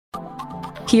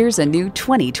Here's a new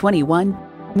 2021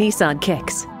 Nissan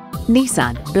Kicks.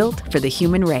 Nissan, built for the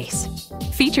human race.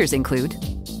 Features include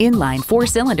inline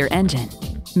 4-cylinder engine,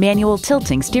 manual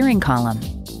tilting steering column,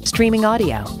 streaming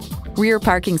audio, rear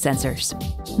parking sensors,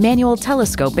 manual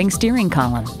telescoping steering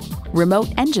column, remote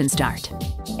engine start,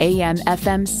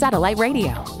 AM/FM satellite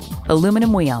radio,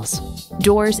 aluminum wheels,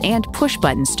 doors and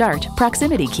push-button start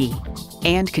proximity key,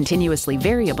 and continuously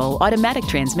variable automatic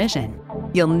transmission.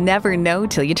 You'll never know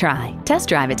till you try. Test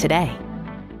drive it today.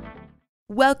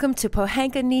 Welcome to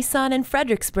Pohanka Nissan in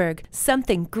Fredericksburg.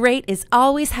 Something great is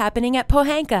always happening at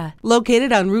Pohanka.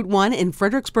 Located on Route 1 in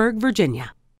Fredericksburg,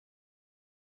 Virginia.